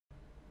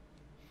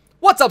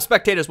What's up,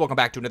 spectators? Welcome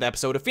back to another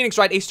episode of Phoenix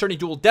Wright Ace Attorney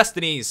Duel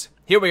Destinies.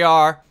 Here we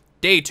are,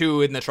 day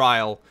 2 in the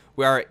trial.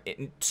 We are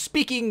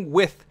speaking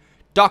with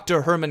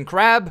Dr. Herman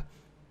Crab.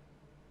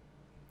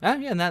 Yeah,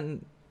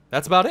 and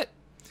that's about it.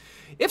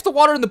 If the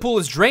water in the pool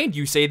is drained,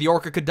 you say the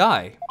orca could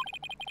die.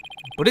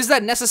 But is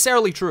that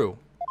necessarily true?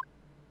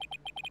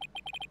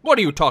 What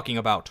are you talking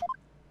about?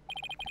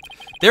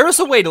 There is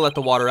a way to let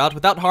the water out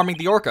without harming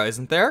the orca,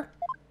 isn't there?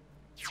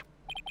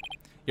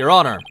 Your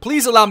Honor,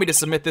 please allow me to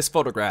submit this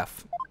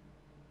photograph.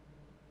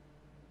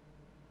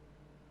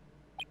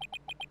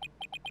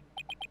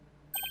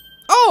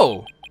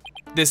 Oh!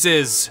 This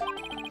is...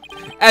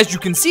 As you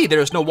can see, there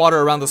is no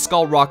water around the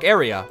Skull Rock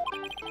area.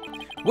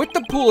 With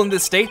the pool in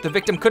this state, the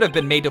victim could have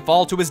been made to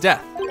fall to his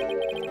death.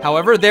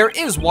 However, there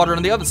is water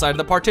on the other side of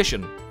the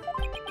partition.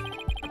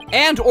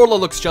 And Orla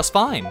looks just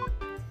fine.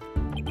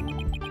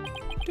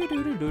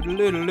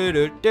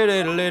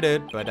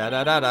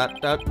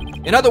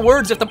 In other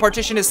words, if the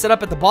partition is set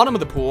up at the bottom of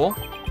the pool,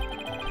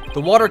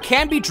 the water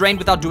can be drained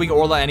without doing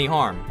Orla any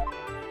harm.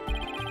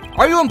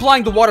 Are you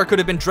implying the water could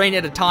have been drained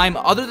at a time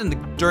other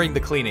than during the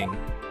cleaning?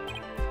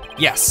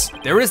 Yes,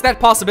 there is that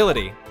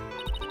possibility.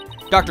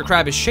 Dr.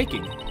 Crab is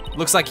shaking.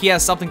 Looks like he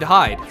has something to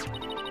hide.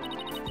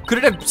 Could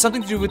it have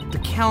something to do with the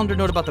calendar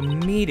note about the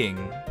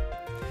meeting?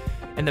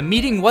 And the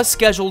meeting was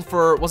scheduled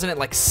for, wasn't it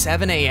like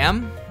 7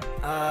 a.m.?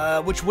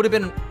 Which would have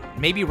been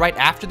maybe right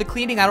after the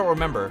cleaning? I don't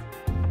remember.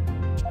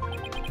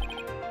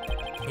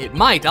 It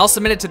might. I'll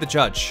submit it to the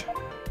judge.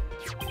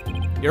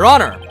 Your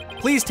Honor,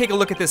 please take a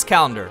look at this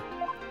calendar.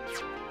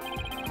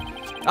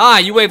 Ah,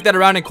 you waved that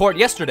around in court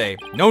yesterday.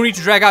 No need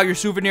to drag out your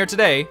souvenir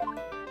today.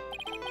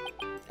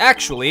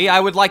 Actually, I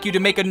would like you to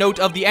make a note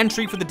of the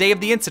entry for the day of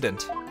the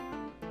incident.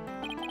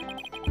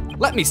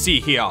 Let me see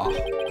here.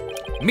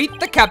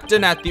 Meet the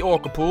captain at the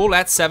orca pool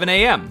at 7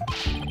 a.m.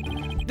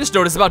 This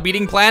note is about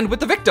meeting planned with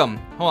the victim.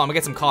 Hold on, I'm gonna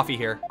get some coffee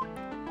here.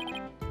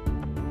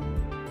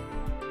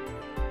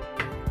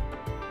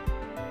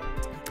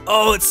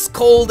 Oh, it's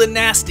cold and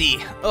nasty.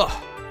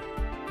 Ugh.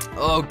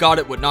 Oh God,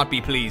 it would not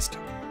be pleased.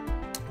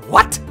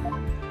 What?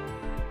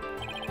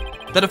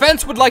 The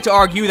defense would like to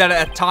argue that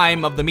at the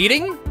time of the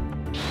meeting,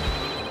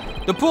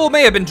 the pool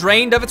may have been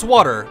drained of its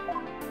water.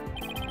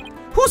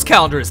 Whose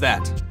calendar is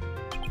that?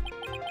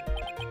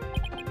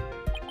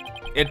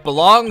 It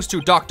belongs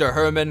to Dr.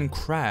 Herman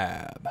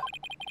Crab.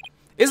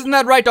 Isn't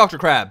that right, Dr.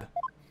 Crab?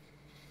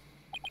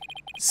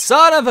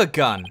 Son of a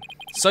gun.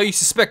 So you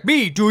suspect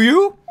me, do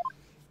you?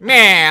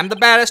 Man, I'm the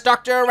baddest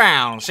doctor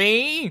around,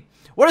 see?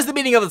 What is the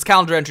meaning of this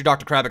calendar entry,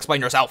 Dr. Crab?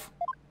 Explain yourself.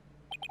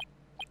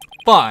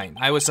 Fine,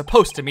 I was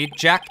supposed to meet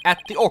Jack at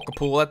the orca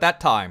pool at that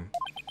time.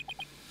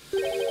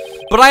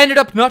 But I ended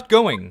up not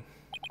going.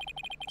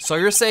 So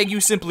you're saying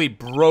you simply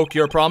broke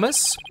your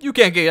promise? You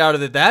can't get out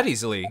of it that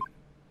easily.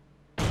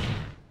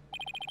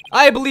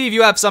 I believe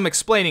you have some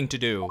explaining to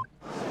do.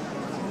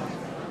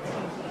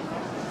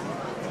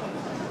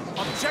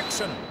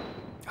 Objection!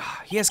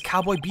 He has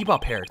Cowboy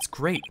Bebop hair, it's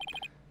great.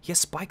 He has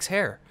Spike's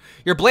hair.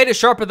 Your blade is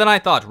sharper than I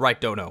thought,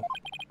 right, Dono?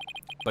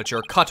 But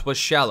your cut was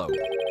shallow.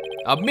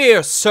 A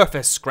mere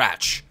surface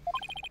scratch.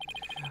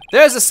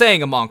 There's a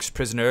saying amongst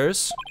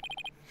prisoners.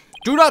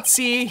 Do not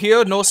see,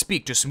 hear, nor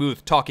speak to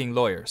smooth-talking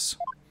lawyers.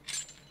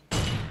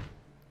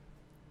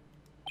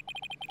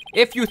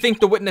 If you think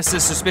the witness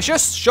is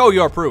suspicious, show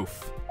your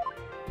proof.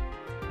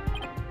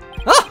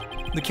 Ah!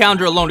 The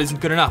calendar alone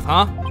isn't good enough,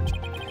 huh?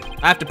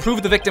 I have to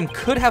prove the victim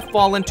could have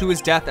fallen to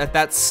his death at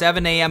that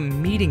 7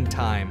 a.m. meeting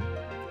time.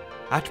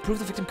 I have to prove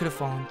the victim could have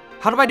fallen.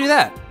 How do I do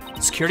that?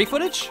 Security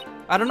footage?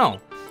 I don't know.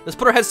 Let's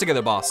put our heads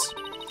together, boss.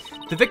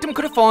 The victim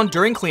could have fallen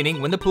during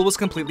cleaning when the pool was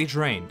completely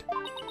drained.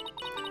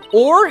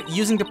 Or,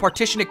 using the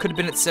partition, it could have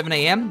been at 7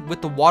 a.m. with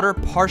the water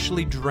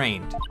partially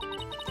drained.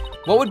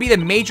 What would be the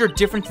major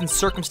difference in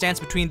circumstance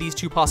between these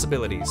two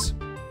possibilities?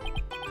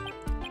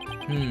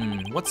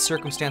 What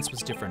circumstance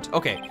was different?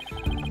 Okay,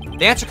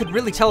 the answer could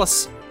really tell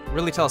us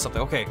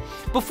something. Okay,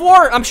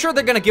 before, I'm sure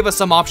they're gonna give us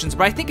some options,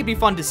 but I think it'd be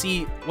fun to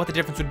see what the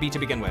difference would be to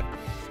begin with.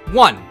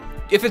 One,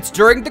 if it's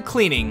during the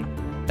cleaning,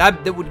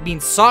 that would mean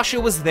Sasha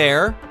was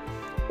there,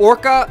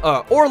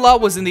 Orla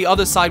was in the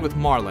other side with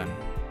Marlon,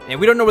 and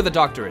we don't know where the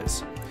doctor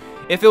is.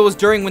 If it was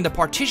during when the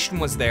partition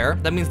was there,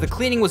 that means the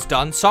cleaning was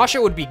done,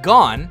 Sasha would be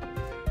gone,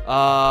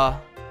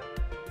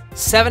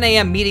 7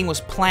 a.m. meeting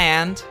was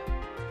planned,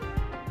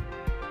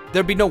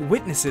 there'd be no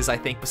witnesses, I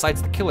think,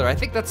 besides the killer. I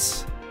think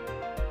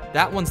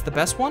that one's the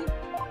best one?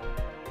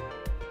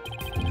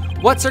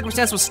 What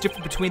circumstance was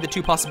different between the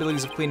two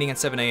possibilities of cleaning at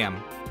 7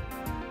 a.m.?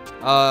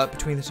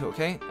 Between the two,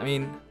 okay? I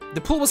mean, the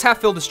pool was half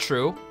filled is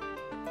true.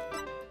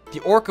 The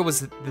orca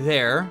was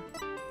there.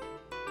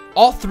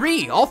 All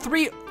three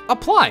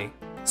apply.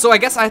 So I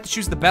guess I have to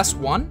choose the best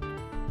one.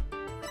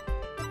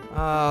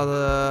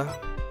 I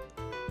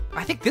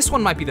think this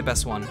one might be the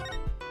best one.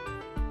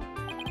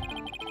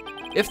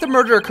 If the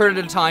murder occurred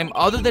at a time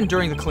other than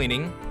during the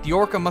cleaning, the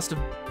orca must have...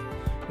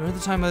 Another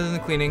time other than the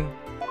cleaning.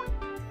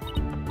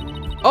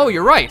 Oh,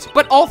 you're right.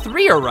 But all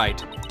three are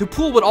right. The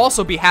pool would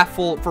also be half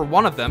full for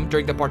one of them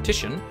during the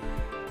partition.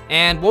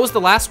 And what was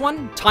the last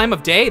one? Time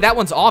of day? That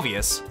one's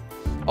obvious.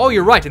 Oh,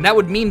 you're right, and that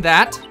would mean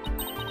that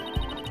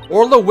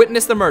Orla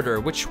witnessed the murder,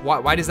 which,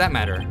 why does that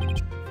matter?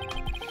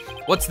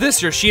 What's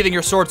this? You're sheathing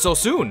your sword so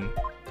soon.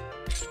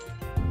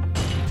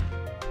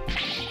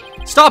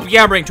 Stop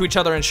yammering to each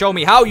other and show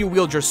me how you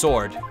wield your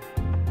sword.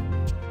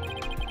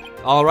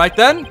 Alright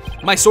then,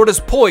 my sword is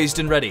poised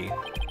and ready.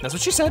 That's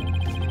what she said.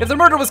 If the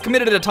murder was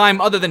committed at a time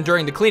other than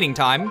during the cleaning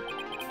time,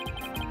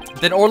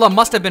 then Orla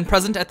must have been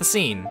present at the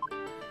scene.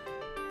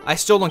 I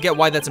still don't get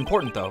why that's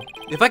important though.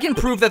 If I can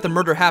prove that the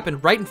murder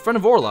happened right in front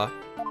of Orla,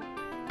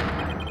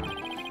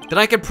 then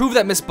I can prove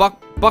that Miss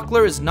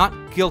Buckler is not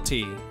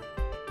guilty.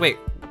 Wait,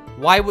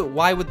 why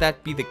would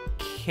that be the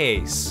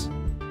case?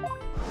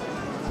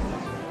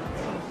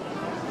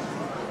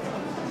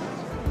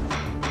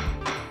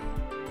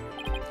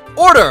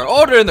 Order!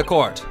 Order in the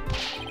court!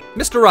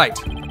 Mr. Wright,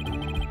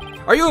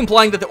 are you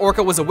implying that the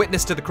orca was a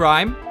witness to the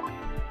crime?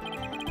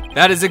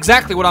 That is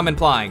exactly what I'm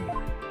implying.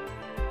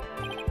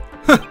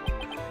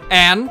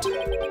 And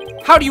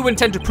how do you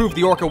intend to prove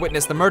the orca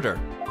witnessed the murder?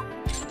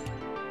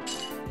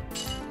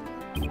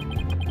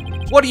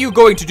 What are you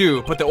going to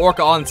do? Put the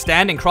orca on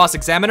stand and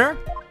cross-examine her?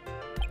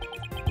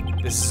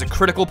 This is a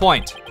critical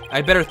point.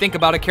 I'd better think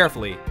about it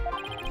carefully.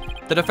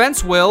 The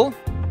defense will...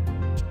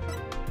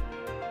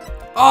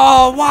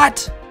 Oh,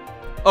 what?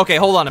 Okay,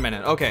 hold on a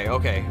minute. Okay.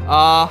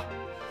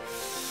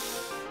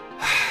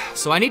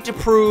 So I need to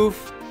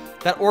prove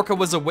that orca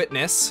was a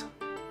witness.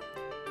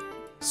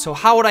 So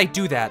how would I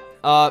do that?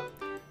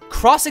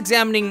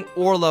 Cross-examining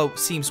Orla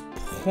seems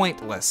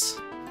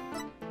pointless.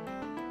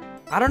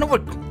 I don't know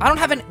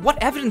what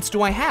evidence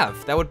do I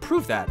have that would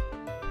prove that?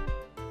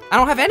 I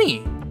don't have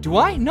any. Do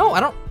I? No, I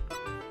don't.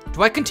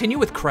 Do I continue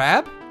with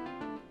Crab?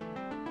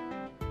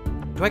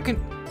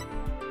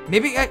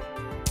 Maybe I...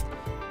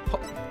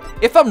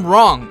 If I'm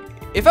wrong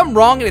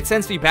and it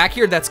sends me back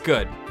here, that's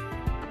good.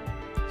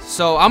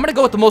 So I'm gonna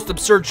go with the most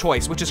absurd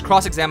choice, which is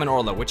cross-examine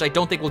Orla, which I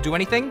don't think will do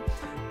anything.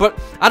 But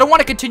I don't want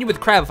to continue with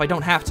Crab if I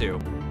don't have to.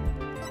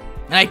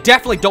 And I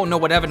definitely don't know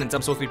what evidence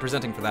I'm supposed to be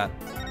presenting for that.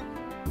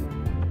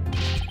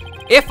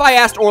 If I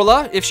asked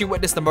Orla if she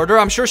witnessed the murder,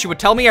 I'm sure she would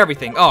tell me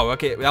everything. Oh,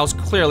 okay, that was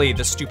clearly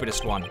the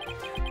stupidest one.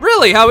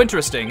 Really? How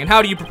interesting. And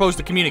how do you propose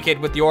to communicate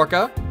with the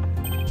orca?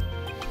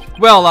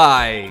 Well,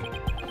 I'd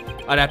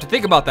have to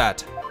think about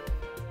that.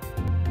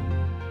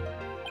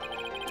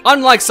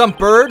 Unlike some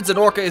birds, an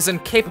orca is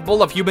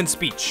incapable of human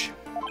speech.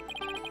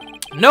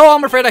 No,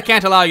 I'm afraid I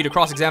can't allow you to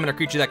cross-examine a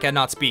creature that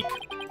cannot speak.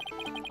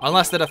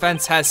 Unless the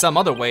defense has some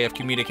other way of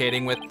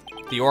communicating with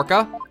the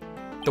orca.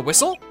 The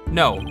whistle?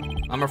 No,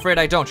 I'm afraid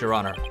I don't, Your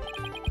Honor.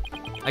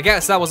 I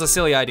guess that was a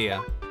silly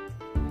idea.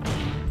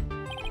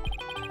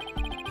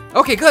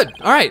 Okay, good.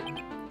 All right.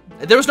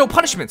 There was no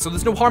punishment, so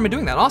there's no harm in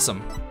doing that.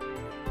 Awesome.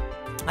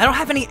 I don't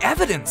have any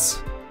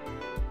evidence.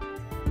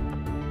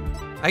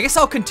 I guess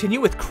I'll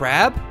continue with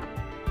Crab.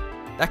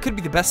 That could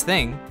be the best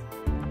thing.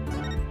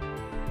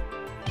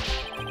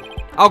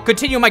 I'll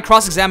continue my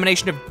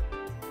cross-examination of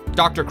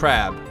Dr.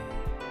 Crab.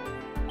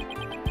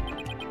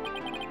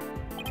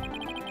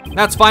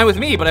 That's fine with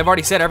me, but I've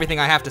already said everything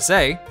I have to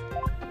say.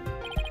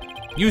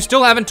 You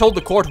still haven't told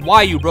the court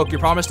why you broke your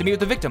promise to meet with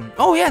the victim.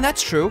 Oh yeah,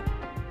 that's true.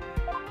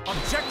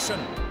 Objection!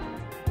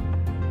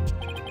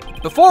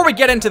 Before we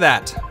get into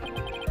that,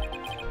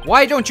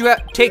 why don't you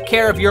take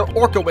care of your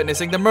orca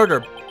witnessing the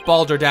murder,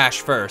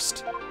 Balderdash,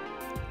 first?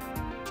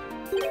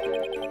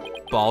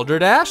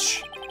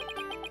 Balderdash?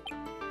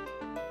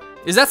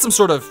 Is that some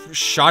sort of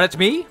shot at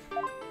me?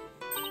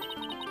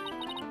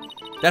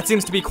 That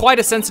seems to be quite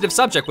a sensitive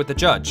subject with the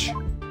judge.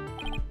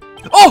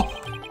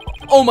 Oh!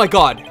 Oh my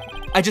god.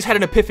 I just had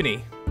an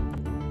epiphany.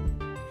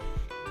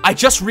 I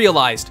just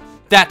realized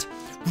that,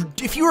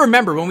 if you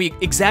remember when we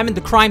examined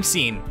the crime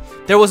scene,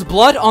 there was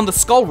blood on the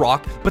skull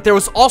rock, but there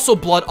was also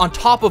blood on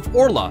top of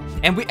Orla.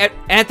 And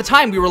at the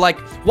time we were like,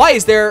 why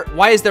is there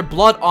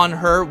blood on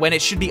her when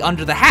it should be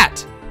under the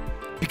hat?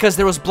 Because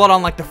there was blood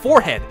on like the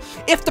forehead.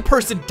 If the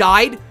person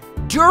died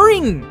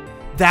during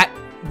that,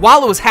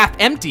 while it was half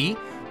empty,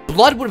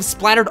 blood would have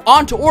splattered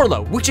onto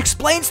Orla, which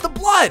explains the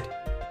blood.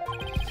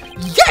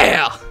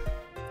 Yeah!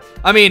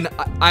 I mean,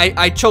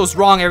 I chose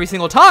wrong every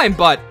single time,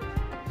 but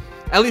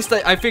at least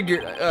I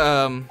figured,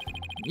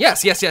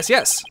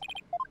 yes.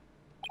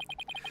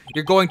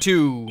 You're going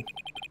to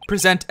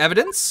present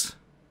evidence?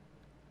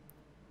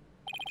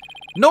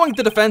 Knowing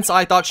the defense,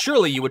 I thought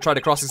surely you would try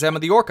to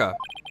cross-examine the orca.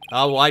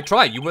 Well, I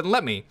tried. You wouldn't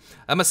let me.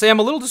 I must say I'm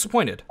a little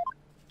disappointed.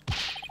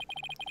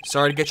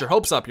 Sorry to get your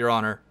hopes up, Your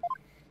Honor.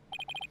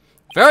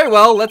 Very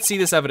well, let's see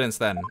this evidence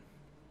then.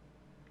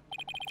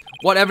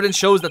 What evidence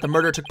shows that the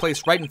murder took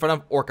place right in front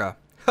of Orca?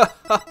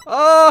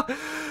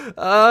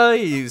 Oh,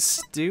 you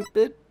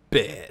stupid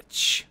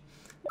bitch.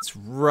 It's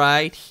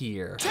right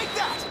here. Take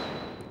that!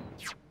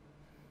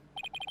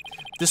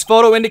 This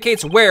photo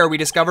indicates where we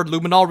discovered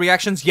luminol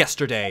reactions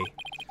yesterday.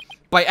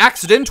 By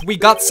accident, we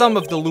got some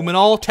of the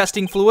luminol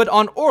testing fluid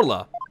on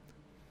Orla.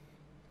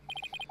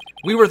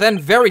 We were then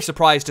very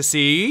surprised to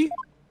see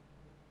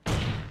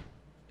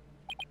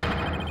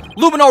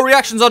luminol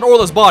reactions on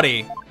Orla's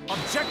body.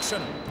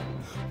 Objection!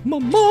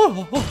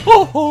 Mama.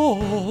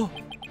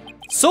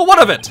 So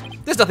what of it?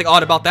 There's nothing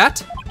odd about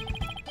that.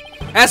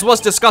 As was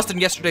discussed in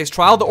yesterday's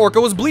trial, the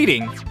orca was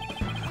bleeding.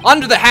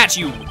 Under the hatch,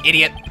 you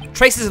idiot.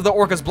 Traces of the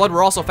orca's blood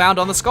were also found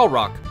on the skull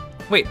rock.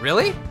 Wait,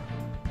 really?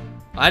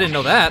 I didn't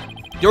know that.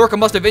 The orca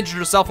must have injured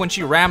herself when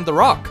she rammed the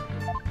rock.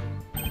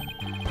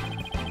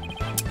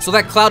 So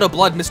that cloud of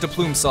blood Mr.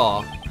 Plume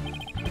saw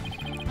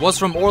was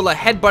from Orla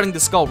headbutting the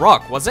skull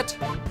rock, was it?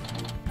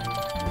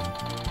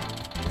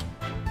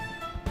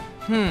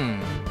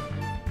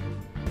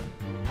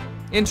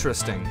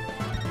 Interesting.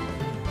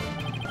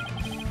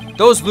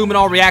 Those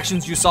luminol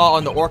reactions you saw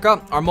on the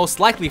orca are most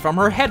likely from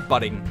her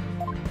headbutting.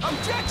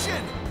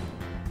 Objection!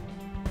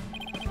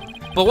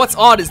 But what's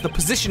odd is the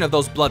position of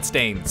those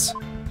bloodstains.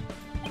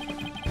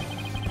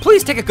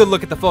 Please take a good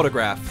look at the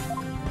photograph.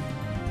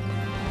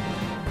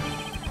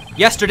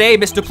 Yesterday,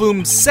 Mr.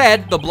 Plume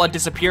said the blood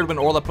disappeared when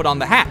Orla put on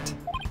the hat.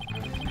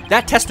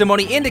 That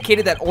testimony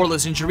indicated that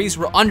Orla's injuries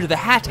were under the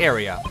hat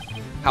area.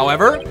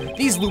 However,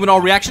 these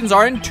luminol reactions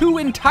are in two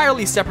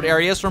entirely separate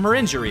areas from her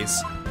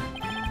injuries.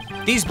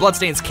 These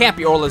bloodstains can't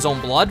be Orla's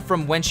own blood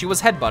from when she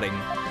was headbutting.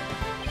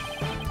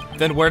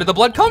 Then where did the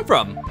blood come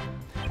from?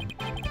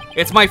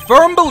 It's my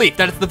firm belief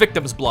that it's the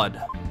victim's blood.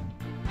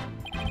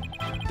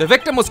 The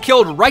victim was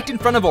killed right in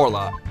front of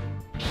Orla.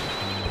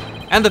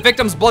 And the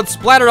victim's blood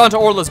splattered onto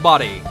Orla's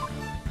body.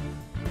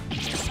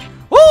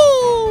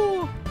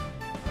 Woo!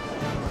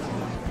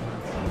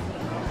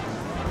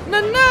 Na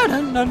na na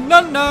na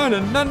na na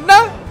na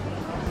na.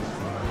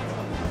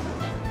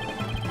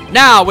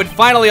 Now it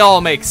finally all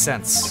makes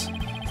sense.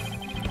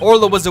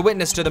 Orla was a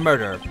witness to the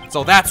murder,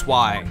 so that's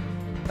why.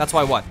 That's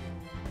why what?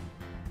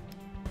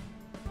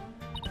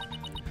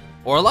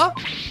 Orla?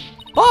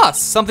 Boss,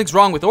 something's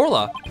wrong with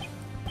Orla.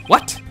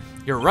 What?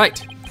 You're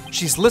right.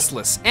 She's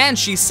listless, and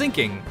she's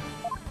sinking.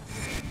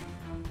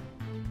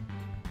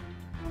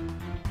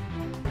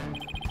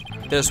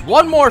 There's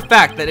one more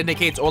fact that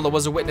indicates Orla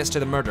was a witness to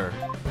the murder.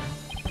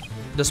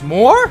 There's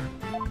more?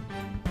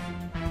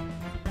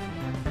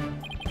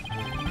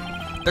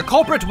 The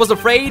culprit was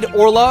afraid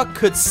Orla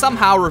could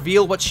somehow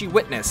reveal what she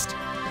witnessed.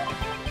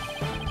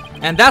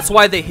 And that's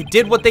why they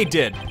did what they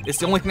did. It's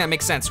the only thing that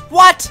makes sense.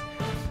 What?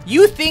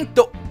 You think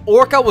the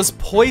orca was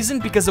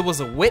poisoned because it was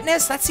a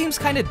witness? That seems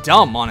kind of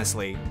dumb,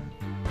 honestly.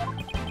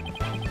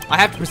 I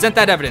have to present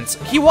that evidence.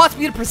 He wants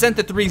me to present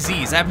the 3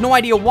 Z's. I have no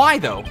idea why,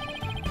 though.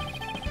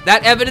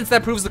 That evidence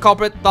that proves the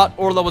culprit thought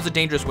Orla was a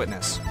dangerous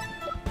witness.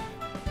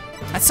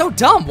 That's so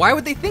dumb. Why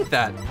would they think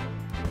that?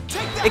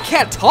 It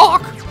can't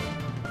talk.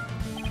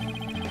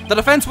 The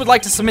defense would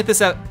like to submit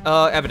this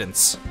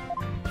evidence.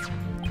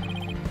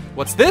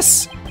 What's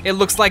this? It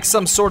looks like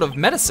some sort of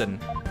medicine.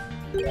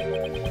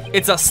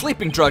 It's a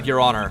sleeping drug,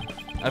 Your Honor.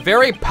 A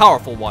very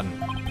powerful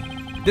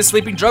one. This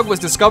sleeping drug was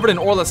discovered in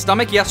Orla's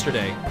stomach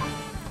yesterday.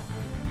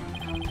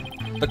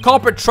 The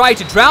culprit tried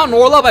to drown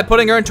Orla by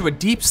putting her into a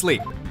deep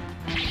sleep.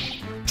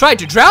 Tried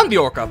to drown the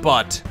orca,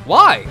 but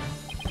why?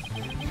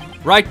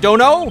 Right,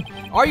 Dono?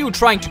 Are you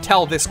trying to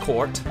tell this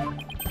court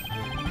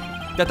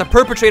that the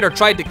perpetrator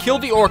tried to kill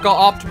the orca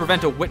off to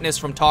prevent a witness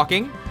from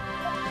talking?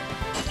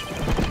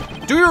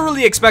 Do you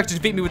really expect to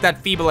defeat me with that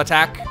feeble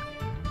attack?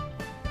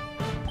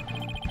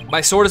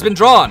 My sword has been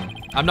drawn.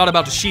 I'm not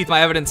about to sheath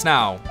my evidence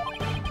now.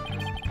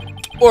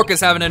 Orcas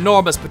have an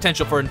enormous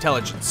potential for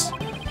intelligence.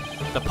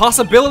 The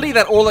possibility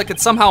that Orla could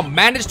somehow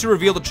manage to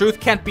reveal the truth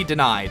can't be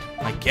denied.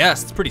 I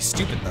guess, it's pretty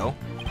stupid though.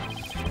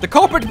 The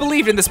culprit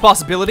believed in this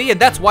possibility, and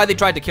that's why they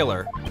tried to kill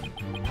her.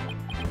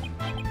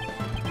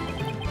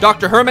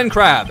 Dr. Herman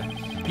Crab,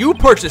 you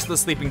purchased the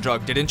sleeping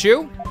drug, didn't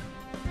you?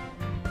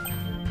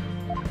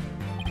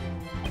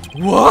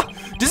 What?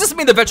 Does this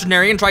mean the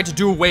veterinarian tried to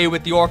do away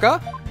with the orca?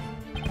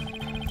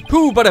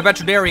 Who but a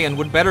veterinarian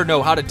would better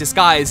know how to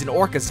disguise an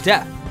orca's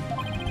death?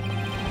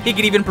 He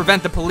could even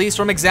prevent the police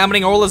from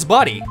examining Orla's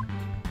body.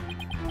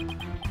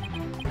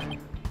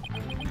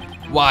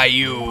 Why,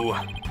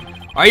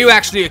 are you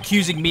actually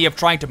accusing me of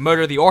trying to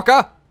murder the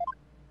orca?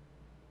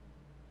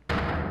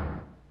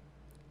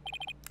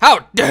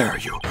 How dare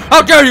you?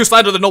 How dare you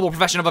slander the noble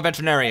profession of a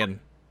veterinarian?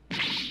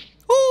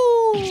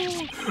 Ooh.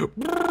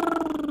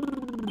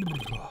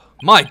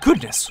 My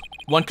goodness,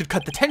 one could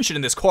cut the tension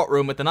in this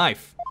courtroom with a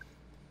knife.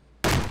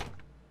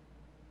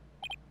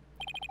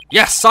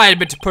 Yes, I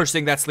admit to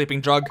purchasing that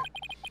sleeping drug.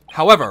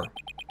 However,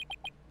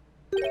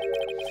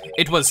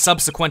 it was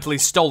subsequently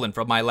stolen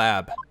from my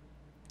lab.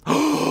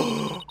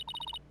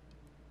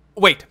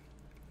 Wait,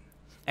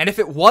 and if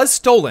it was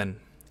stolen,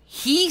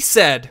 he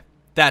said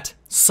that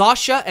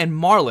Sasha and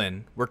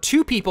Marlin were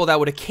 2 people that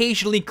would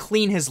occasionally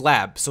clean his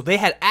lab, so they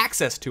had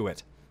access to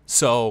it.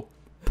 So,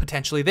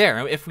 potentially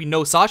there. If we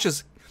know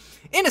Sasha's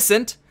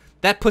innocent,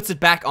 that puts it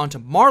back onto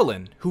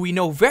Marlin, who we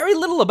know very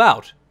little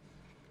about.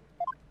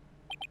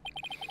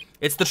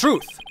 It's the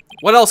truth.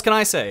 What else can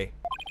I say?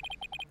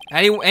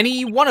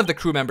 Any one of the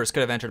crew members could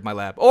have entered my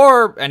lab,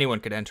 or anyone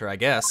could enter, I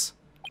guess.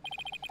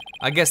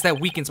 I guess that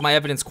weakens my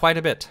evidence quite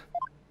a bit.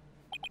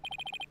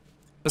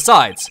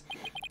 Besides,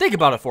 think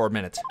about it for a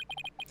minute.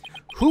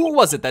 Who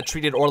was it that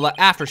treated Orla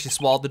after she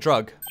swallowed the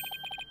drug?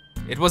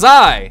 It was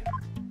I.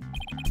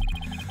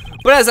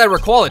 But as I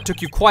recall, it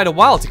took you quite a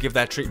while to give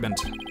that treatment.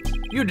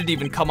 You didn't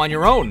even come on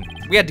your own.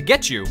 We had to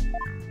get you.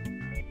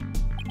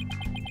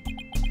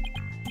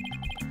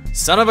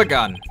 Son of a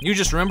gun. You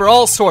just remember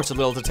all sorts of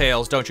little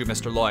details, don't you,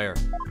 Mr. Lawyer?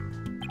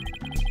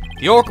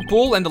 The Oracle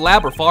Pool and the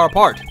lab are far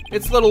apart.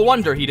 It's little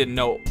wonder he didn't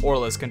know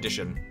Orla's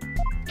condition.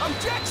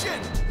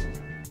 Objection!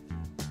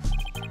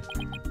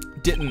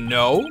 Didn't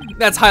know?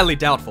 That's highly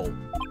doubtful.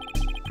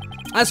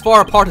 As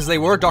far apart as they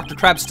were, Dr.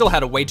 Crab still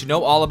had a way to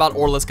know all about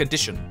Orla's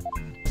condition.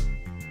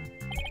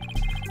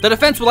 The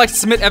defense would like to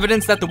submit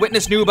evidence that the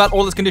witness knew about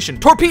Orla's condition.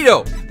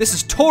 Torpedo! This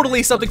is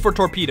totally something for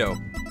Torpedo.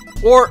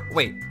 Or,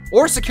 wait,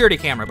 or security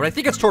camera, but I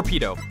think it's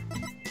Torpedo.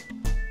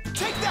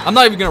 Take that. I'm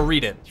not even gonna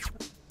read it.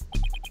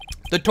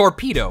 The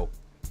Torpedo.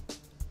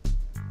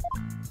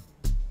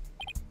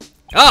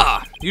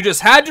 Ah, you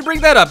just had to bring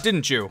that up,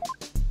 didn't you?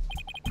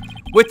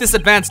 With this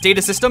advanced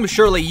data system,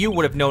 surely you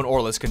would have known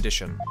Orla's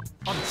condition.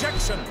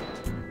 Objection!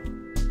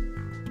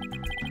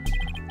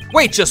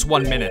 Wait just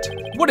 1 minute.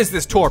 What is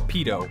this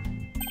Torpedo?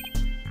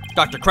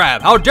 Dr.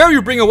 Crab, how dare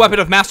you bring a weapon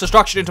of mass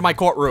destruction into my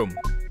courtroom?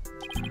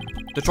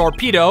 The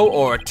Torpedo,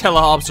 or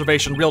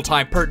Teleobservation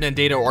Real-Time Pertinent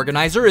Data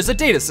Organizer, is a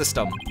data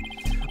system.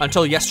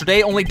 Until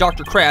yesterday, only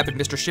Dr. Crab and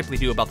Mr. Shipley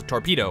knew about the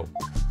Torpedo.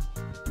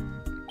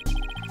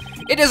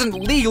 It isn't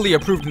legally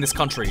approved in this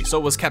country, so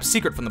it was kept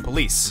secret from the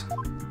police.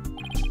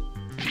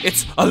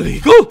 It's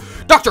illegal?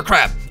 Dr.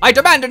 Crab, I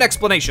demand an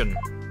explanation.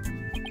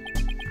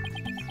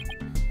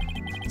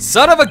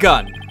 Son of a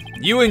gun.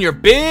 You and your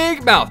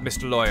big mouth,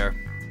 Mr. Lawyer.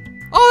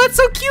 Oh, that's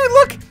so cute,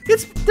 look!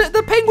 It's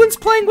the penguin's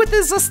playing with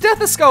his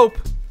stethoscope.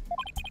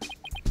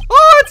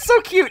 Oh, it's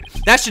so cute.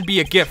 That should be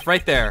a gift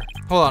right there.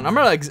 Hold on, I'm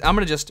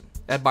gonna just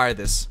admire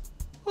this.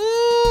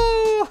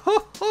 Oh,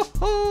 ho, ho,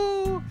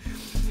 ho.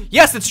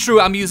 Yes, it's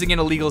true, I'm using an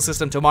illegal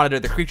system to monitor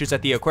the creatures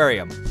at the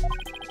aquarium.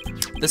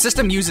 The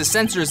system uses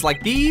sensors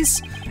like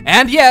these,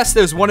 and yes,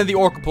 there's one in the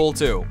Oracle Pool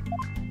too.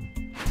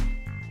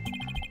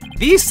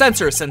 These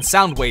sensors send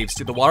sound waves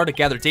to the water to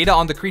gather data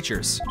on the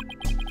creatures.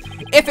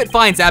 If it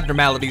finds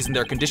abnormalities in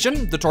their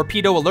condition, the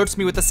Torpedo alerts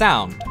me with the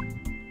sound.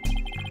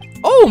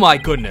 Oh my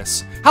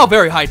goodness, how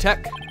very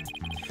high-tech.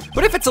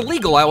 But if it's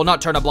illegal, I will not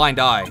turn a blind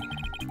eye.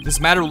 This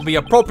matter will be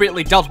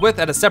appropriately dealt with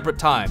at a separate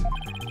time.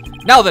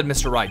 Now then,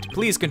 Mr. Wright,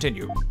 please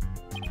continue.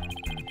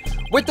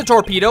 With the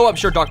Torpedo, I'm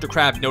sure Dr.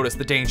 Crab noticed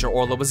the danger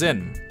Orla was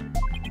in.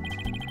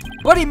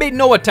 But he made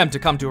no attempt to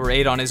come to her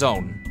aid on his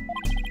own.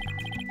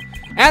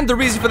 And the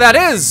reason for that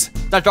is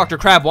that Dr.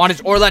 Crab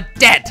wanted Orla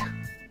dead.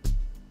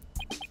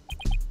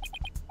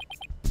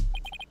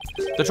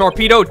 The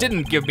Torpedo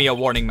didn't give me a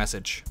warning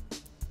message.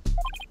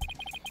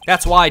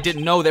 That's why I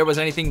didn't know there was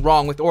anything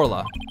wrong with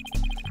Orla.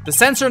 The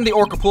sensor in the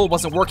Oracle Pool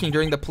wasn't working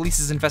during the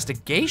police's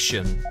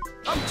investigation.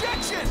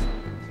 Objection!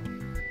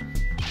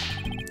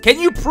 Can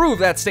you prove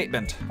that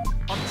statement?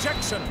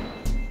 Objection!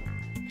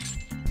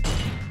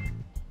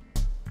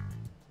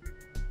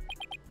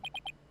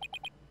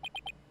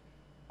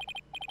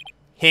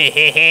 He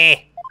he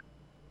he.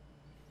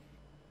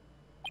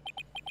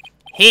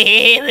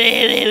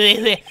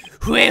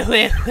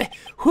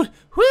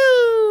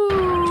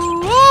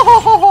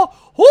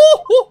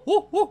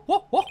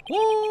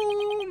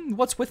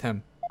 What's with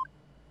him?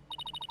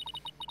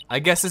 I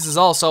guess this is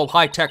also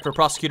high-tech for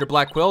Prosecutor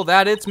Blackquill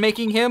that it's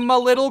making him a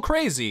little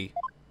crazy.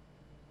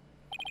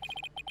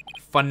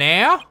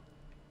 Funny?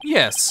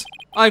 Yes,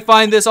 I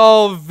find this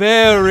all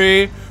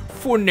very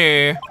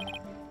funny.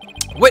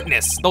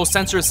 Witness, those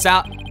sensors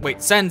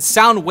send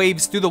sound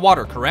waves through the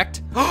water,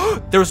 correct?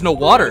 There's no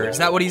water, is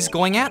that what he's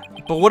going at?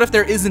 But what if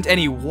there isn't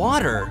any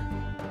water?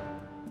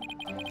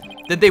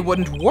 Then they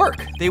wouldn't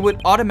work. They would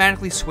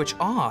automatically switch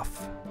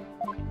off.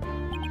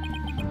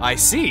 I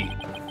see.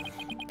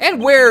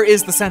 And where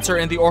is the sensor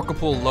in the Oracle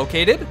Pool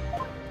located?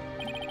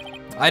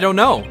 I don't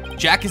know.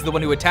 Jack is the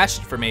one who attached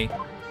it for me.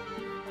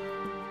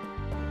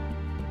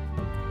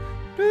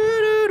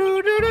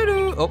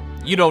 Oh,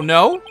 you don't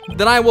know?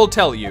 Then I will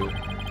tell you.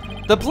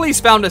 The police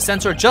found a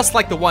sensor just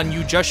like the one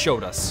you just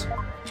showed us.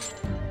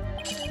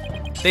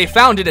 They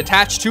found it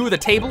attached to the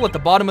table at the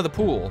bottom of the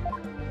pool.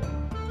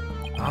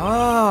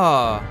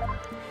 Ah.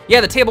 Yeah,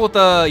 the table with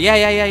the,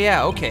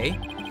 yeah, okay.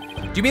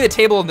 Do you mean the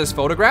table in this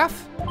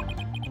photograph?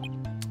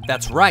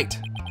 That's right.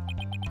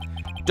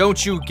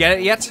 Don't you get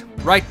it yet?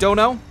 Right,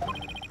 Dono?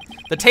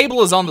 The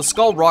table is on the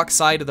Skull Rock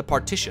side of the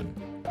partition.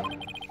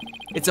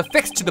 It's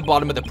affixed to the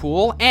bottom of the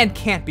pool and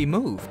can't be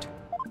moved.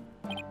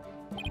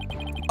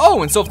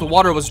 Oh, and so if the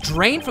water was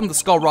drained from the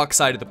Skull Rock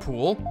side of the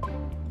pool,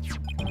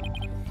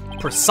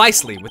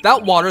 precisely,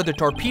 without water, the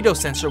Torpedo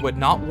sensor would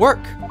not work.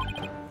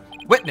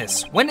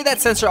 Witness, when did that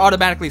sensor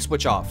automatically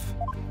switch off?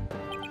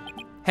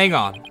 Hang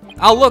on,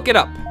 I'll look it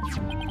up.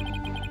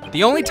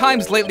 The only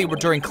times lately were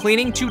during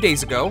cleaning 2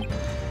 days ago,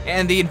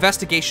 and the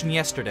investigation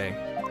yesterday.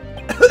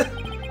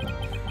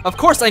 Of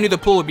course I knew the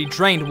pool would be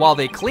drained while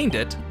they cleaned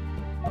it,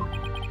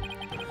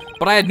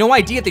 but I had no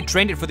idea they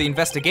drained it for the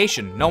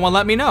investigation. No one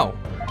let me know.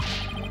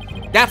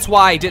 That's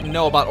why I didn't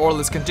know about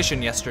Orla's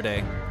condition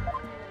yesterday.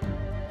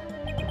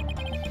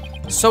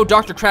 So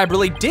Dr. Crab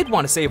really did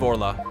want to save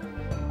Orla.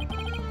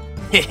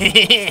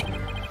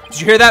 Did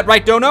you hear that,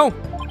 right, Dono?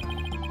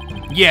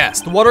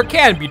 Yes, the water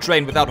can be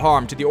drained without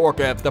harm to the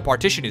orca if the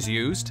partition is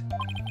used.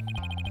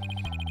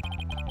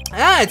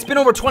 It's been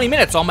over 20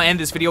 minutes, so I'm gonna end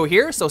this video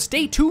here, so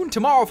stay tuned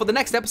tomorrow for the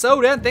next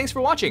episode, and thanks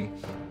for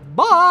watching.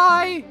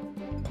 Bye!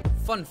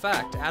 Fun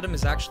fact, Adam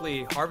is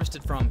actually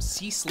harvested from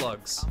sea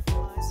slugs.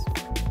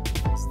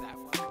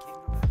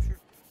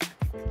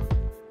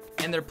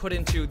 And they're put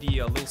into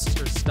the little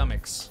sister's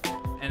stomachs,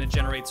 and it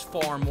generates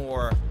far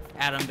more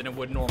Adam than it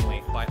would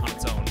normally on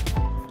its own,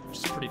 which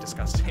is pretty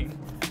disgusting.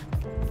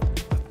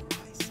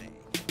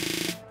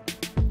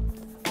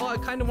 Oh, I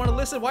kind of want to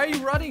listen. Why are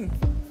you running?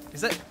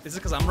 Is it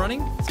because I'm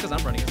running? It's because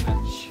I'm running, isn't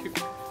it?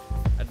 Shoot.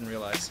 I didn't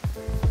realize.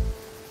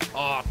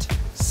 Art,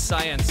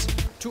 science,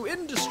 to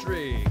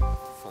industry.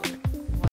 Fun.